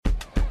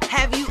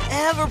Have you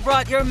ever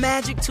brought your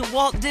magic to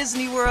Walt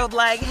Disney World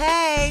like,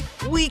 hey,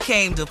 we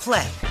came to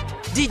play?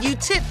 Did you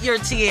tip your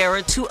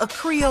tiara to a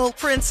Creole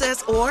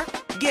princess or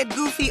get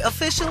goofy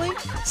officially?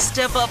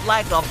 Step up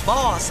like a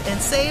boss and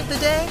save the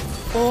day?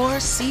 Or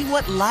see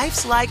what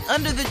life's like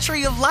under the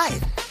tree of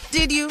life?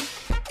 Did you?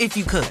 If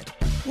you could.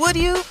 Would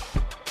you?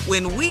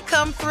 When we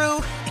come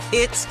through,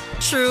 it's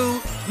true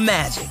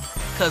magic.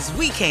 'Cause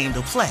we came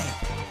to play.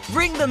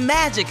 Bring the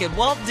magic at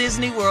Walt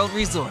Disney World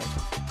Resort.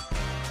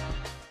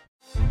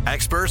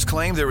 Experts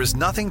claim there is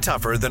nothing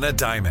tougher than a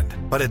diamond.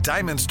 But at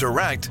Diamonds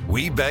Direct,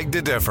 we beg to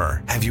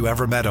differ. Have you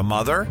ever met a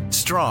mother?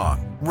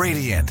 Strong,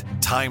 radiant,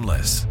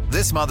 timeless.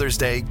 This Mother's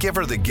Day, give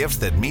her the gift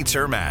that meets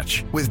her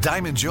match. With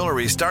diamond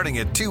jewelry starting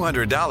at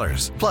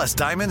 $200. Plus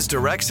Diamonds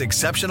Direct's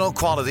exceptional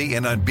quality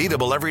and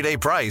unbeatable everyday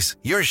price,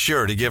 you're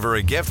sure to give her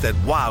a gift that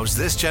wows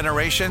this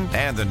generation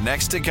and the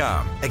next to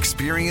come.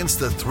 Experience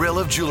the thrill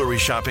of jewelry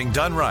shopping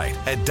done right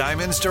at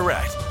Diamonds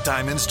Direct.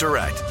 Diamonds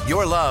Direct.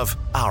 Your love,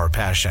 our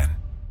passion.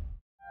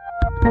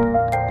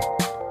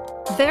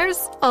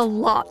 There's a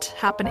lot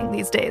happening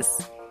these days,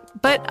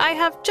 but I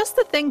have just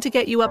the thing to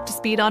get you up to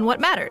speed on what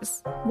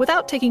matters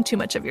without taking too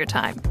much of your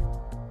time.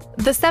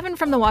 The 7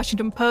 from the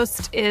Washington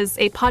Post is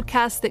a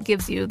podcast that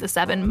gives you the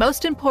 7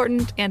 most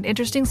important and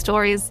interesting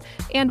stories,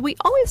 and we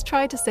always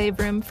try to save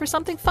room for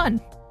something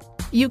fun.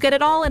 You get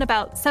it all in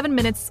about 7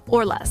 minutes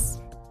or less.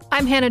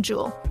 I'm Hannah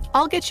Jewell.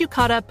 I'll get you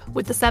caught up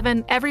with the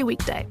 7 every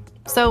weekday.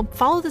 So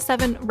follow the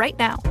 7 right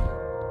now.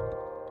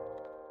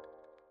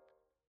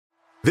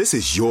 This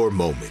is your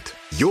moment,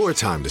 your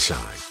time to shine,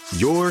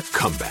 your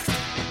comeback.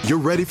 You're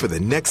ready for the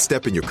next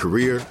step in your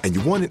career, and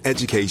you want an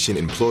education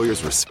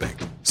employers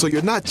respect. So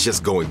you're not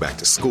just going back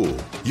to school,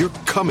 you're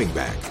coming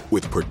back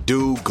with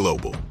Purdue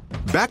Global.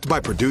 Backed by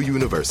Purdue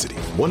University,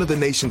 one of the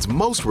nation's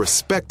most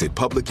respected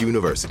public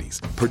universities,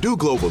 Purdue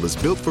Global is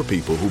built for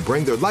people who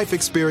bring their life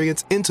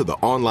experience into the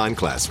online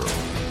classroom.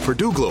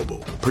 Purdue Global,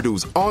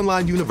 Purdue's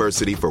online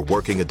university for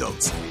working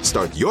adults.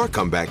 Start your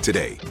comeback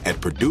today at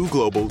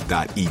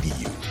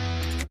purdueglobal.edu.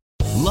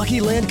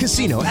 Lucky Land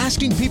Casino,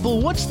 asking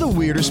people, what's the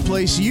weirdest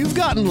place you've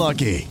gotten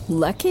lucky?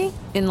 Lucky?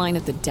 In line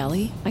at the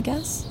deli, I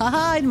guess?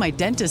 Aha, in my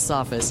dentist's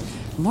office.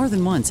 More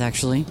than once,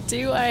 actually.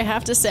 Do I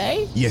have to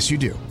say? Yes, you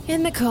do.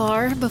 In the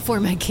car before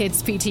my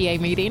kids' PTA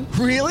meeting.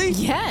 Really?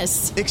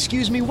 Yes.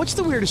 Excuse me, what's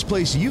the weirdest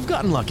place you've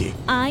gotten lucky?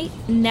 I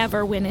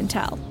never win and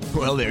tell.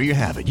 Well, there you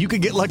have it. You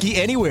can get lucky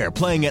anywhere,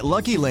 playing at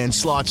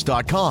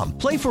LuckyLandSlots.com.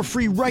 Play for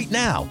free right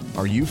now.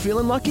 Are you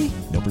feeling lucky?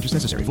 No purchase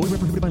necessary. Void where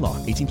prohibited by law.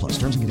 18 plus.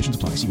 Terms and conditions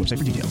apply. See website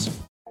for details.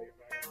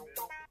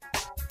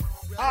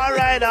 All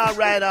right.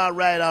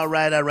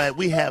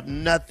 We have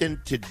nothing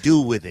to do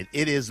with it.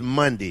 It is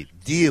Monday.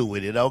 Deal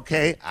with it,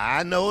 okay?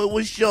 I know it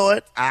was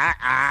short.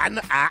 I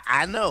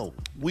know.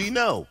 We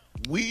know.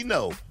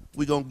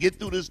 We're going to get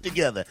through this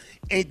together.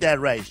 Ain't that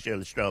right,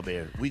 Shirley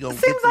Strawberry? We gonna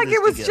Seems like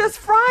it was together. Just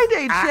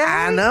Friday, Jerry.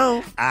 I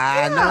know.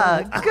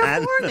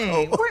 Good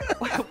morning.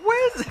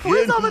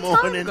 Where's all the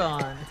time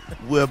gone?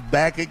 We're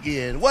back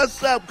again.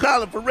 What's up,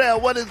 Colin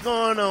Farrell? What is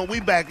going on? We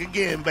back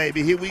again,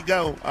 baby. Here we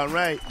go. All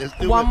right, let's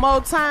do it. One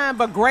more time,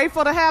 but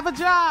grateful to have a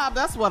job.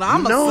 That's what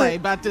I'm going to say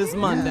about this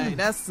Monday.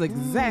 That's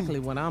exactly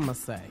what I'm going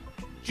to say.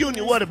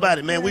 Junior, what about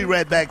it, man? We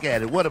right back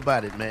at it. What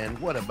about it, man?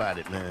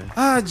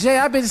 Jay,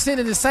 I've been sitting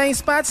in the same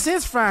spot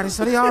since Friday,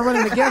 so they all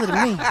running together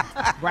to me.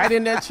 Right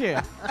in that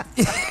chair.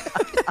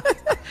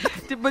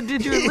 But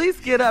did you at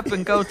least get up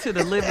and go to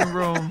the living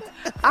room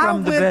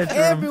from the bedroom? I went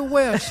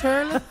everywhere,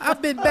 Shirley.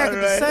 I've been back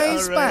at the same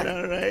spot.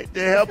 All right. To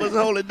help us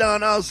hold it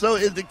down also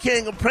is the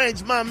king of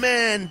pranks, my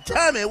man,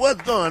 Tommy.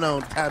 What's going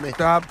on, Tommy?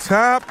 Top,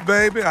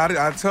 baby.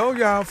 I told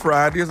y'all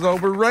Friday is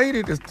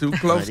overrated. It's too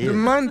close to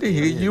Monday.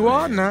 Here you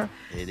are now.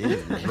 It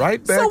is, man.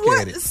 Right back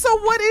at it. So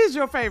what is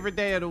your favorite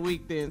day of the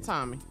week then,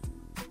 Tommy?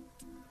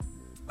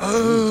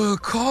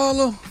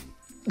 Carla.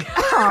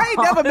 I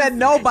ain't never met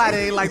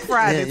nobody like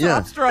Friday, so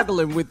I'm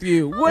struggling with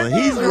you. Well,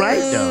 he's right,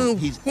 though.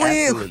 He's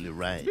absolutely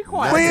right. Be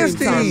quiet.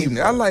 Wednesday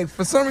evening.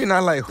 For some reason, I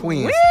like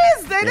Wednesday.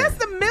 Wednesday? That's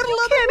the middle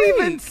of the week. You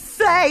can't even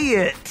say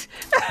it.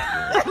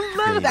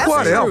 That's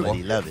whatever.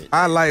 True. Love it.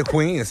 I like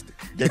Wednesday.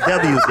 The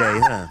W day,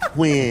 huh?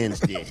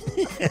 Wednesday.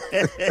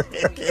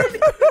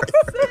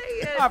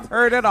 I've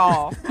heard it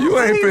all. You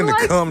ain't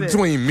finna come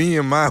between me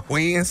and my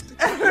Wednesday.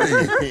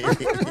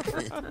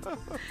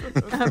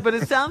 But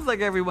it sounds like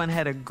everyone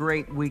had a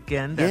great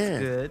weekend. That's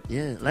good.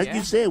 Yeah. Like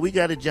you said, we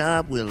got a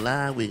job. We're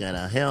alive. We got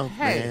our health,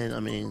 man. I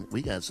mean,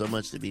 we got so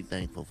much to be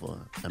thankful for.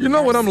 You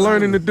know what I'm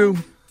learning to do?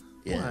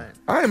 Yeah.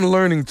 I am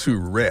learning to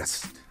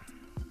rest.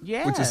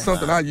 Yeah. Which is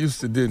something I used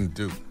to didn't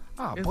do.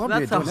 Oh,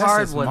 That's boy, a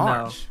hard one,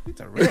 March.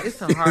 though.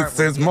 It's a hard one.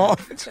 Since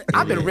March.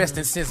 I've been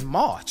resting since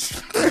March.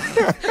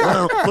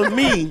 Well, for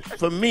me,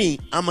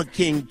 I'm a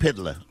king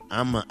piddler.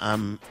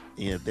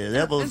 If there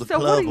ever was a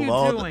club of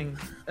all doing?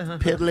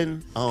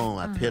 piddling,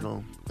 I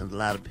piddle. There's a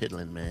lot of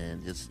piddling,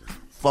 man. Just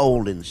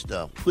folding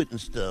stuff, putting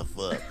stuff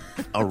up,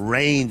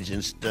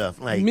 arranging stuff.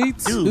 Like, me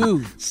too.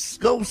 Dude,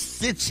 go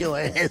sit your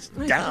ass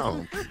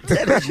down.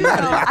 That is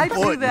not I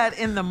important. do that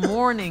in the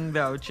morning,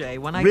 though, Jay.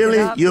 When I really?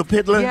 get up, You're a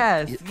piddler?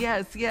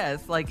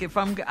 Yes. Like if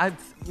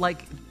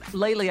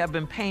lately I've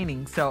been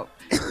painting, so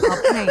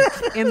I'll paint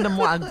in the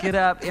morning. I'll get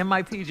up in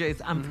my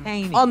PJs. I'm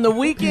painting on the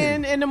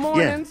weekend in the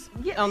mornings.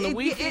 Yeah, on the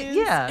weekends.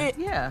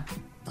 Yeah.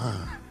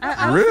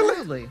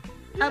 Really?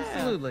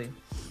 Absolutely.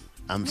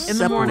 I'm in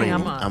separating. The morning,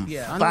 I'm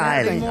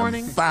filing.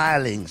 I'm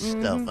filing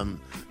stuff. I'm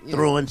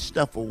throwing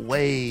stuff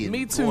away. And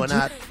Me too. Going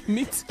out,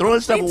 Me too.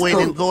 Throwing stuff Me away too.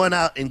 and going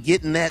out and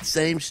getting that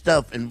same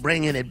stuff and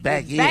bringing it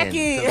back in.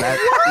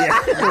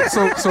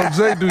 So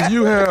Jay, do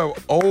you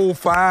have old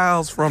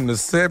files from the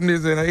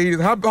 70s and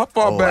 80s? How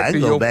far back do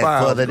your files? I can go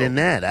back further than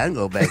that. I can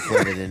go back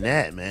further than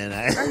that, man.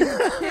 Are you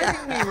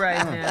kidding me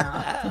right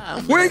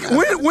now? When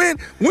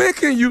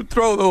can you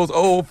throw those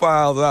old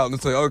files out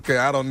and say, okay,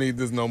 I don't need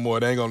this no more?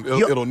 It ain't gonna.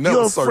 It'll never.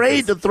 You're surface.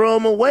 afraid to throw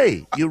them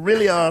away. You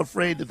really are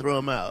afraid to throw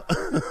them out.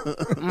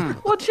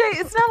 Well, Jay,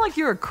 it's not like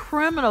you're a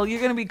criminal. You're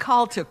going to be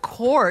called to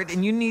court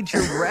and you need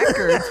your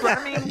records. But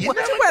I mean, what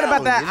you read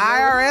about that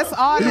IRS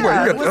audit?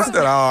 That's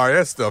that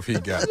IRS stuff he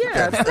got.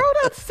 Yeah, throw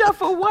that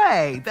stuff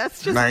away.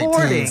 That's just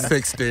hoarding.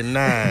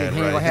 1969.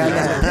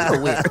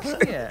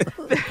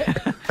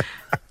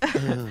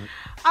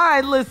 All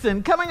right,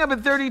 listen. Coming up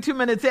at 32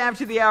 minutes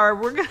after the hour,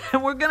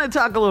 we're gonna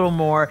talk a little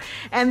more,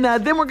 and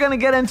then we're gonna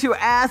get into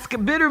Ask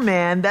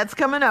Bitterman. That's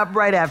coming up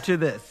right after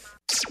this.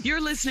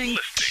 You're listening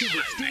to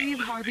the Steve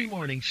Harvey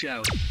Morning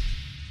Show.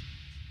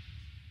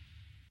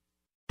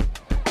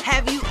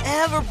 Have you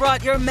ever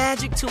brought your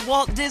magic to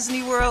Walt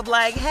Disney World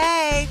like,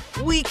 hey,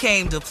 we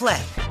came to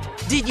play?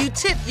 Did you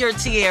tip your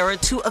tiara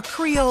to a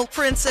Creole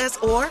princess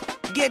or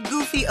get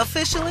goofy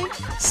officially?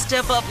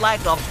 Step up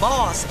like a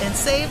boss and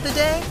save the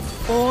day?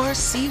 Or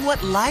see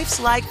what life's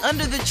like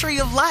under the tree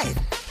of life?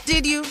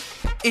 Did you?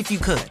 If you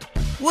could.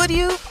 Would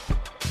you?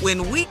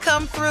 When we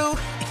come through,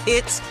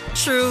 it's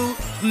true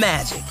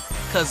magic.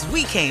 'Cause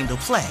we came to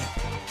play.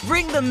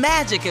 Bring the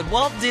magic at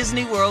Walt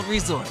Disney World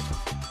Resort.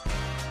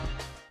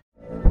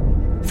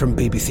 From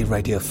BBC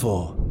Radio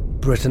 4,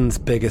 Britain's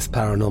biggest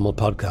paranormal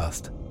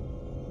podcast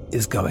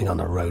is going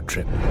on a road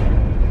trip.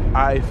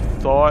 I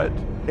thought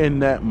in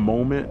that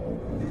moment,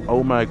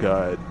 oh my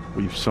God,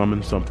 we've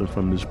summoned something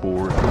from this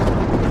board.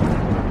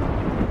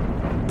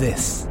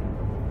 This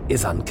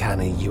is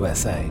Uncanny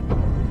USA.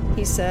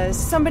 He says,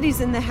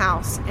 somebody's in the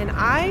house, and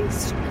I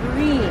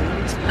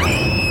screamed.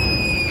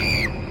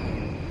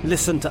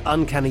 Listen to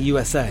Uncanny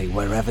USA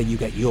wherever you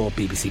get your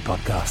BBC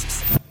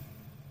podcasts,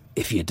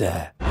 if you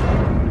dare.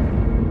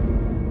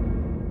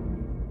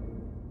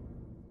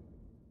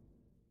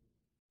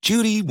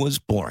 Judy was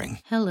boring.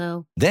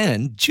 Hello.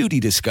 Then Judy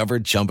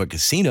discovered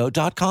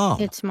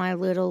ChumbaCasino.com. It's my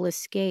little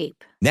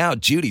escape. Now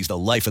Judy's the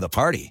life of the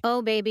party.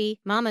 Oh,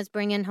 baby, mama's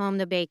bringing home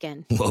the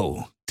bacon.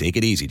 Whoa, take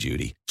it easy,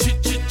 Judy.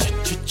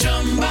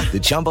 The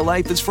Chumba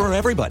life is for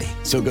everybody.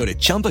 So go to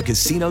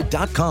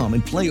ChumbaCasino.com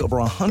and play over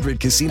 100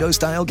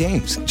 casino-style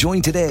games.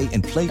 Join today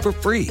and play for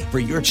free for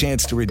your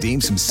chance to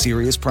redeem some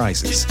serious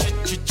prizes.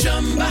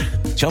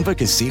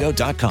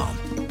 ChumbaCasino.com.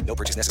 No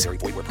purchase necessary.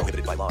 Void where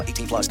prohibited by law.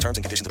 18+ terms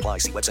and conditions apply.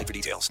 See website for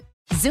details.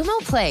 Xumo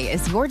Play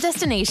is your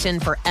destination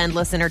for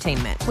endless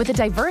entertainment. With a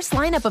diverse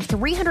lineup of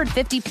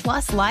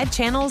 350+ live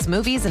channels,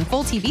 movies, and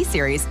full TV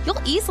series,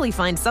 you'll easily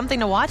find something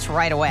to watch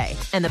right away.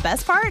 And the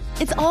best part?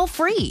 It's all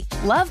free.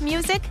 Love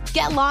music?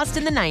 Get lost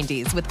in the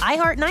 90s with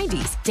iHeart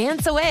 90s.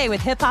 Dance away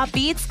with hip-hop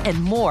beats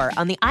and more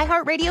on the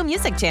iHeartRadio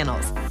music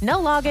channels. No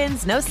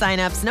logins, no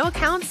signups, no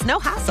accounts, no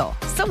hassle.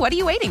 So what are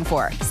you waiting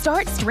for?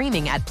 Start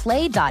streaming at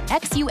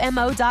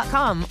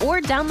play.xumo.com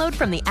or download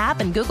from the app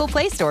and Google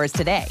Play stores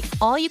today.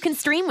 All you can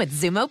stream with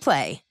Xumo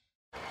Play.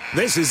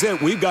 This is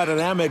it. We've got an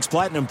Amex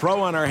Platinum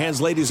Pro on our hands,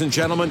 ladies and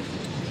gentlemen.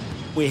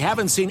 We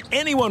haven't seen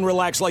anyone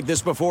relax like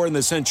this before in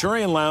the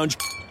Centurion Lounge.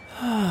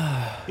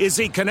 Is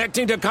he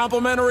connecting to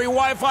complimentary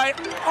Wi-Fi?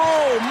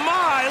 Oh,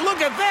 my! Look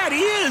at that!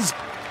 He is!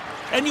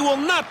 And you will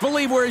not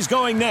believe where he's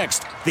going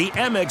next. The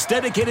Amex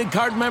dedicated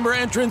card member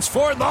entrance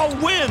for the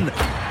win!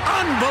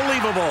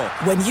 Unbelievable!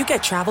 When you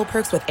get travel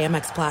perks with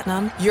Amex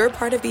Platinum, you're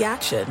part of the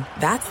action.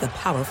 That's the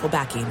powerful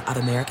backing of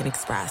American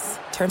Express.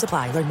 Terms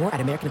apply. Learn more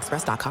at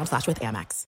americanexpress.com/withAmex.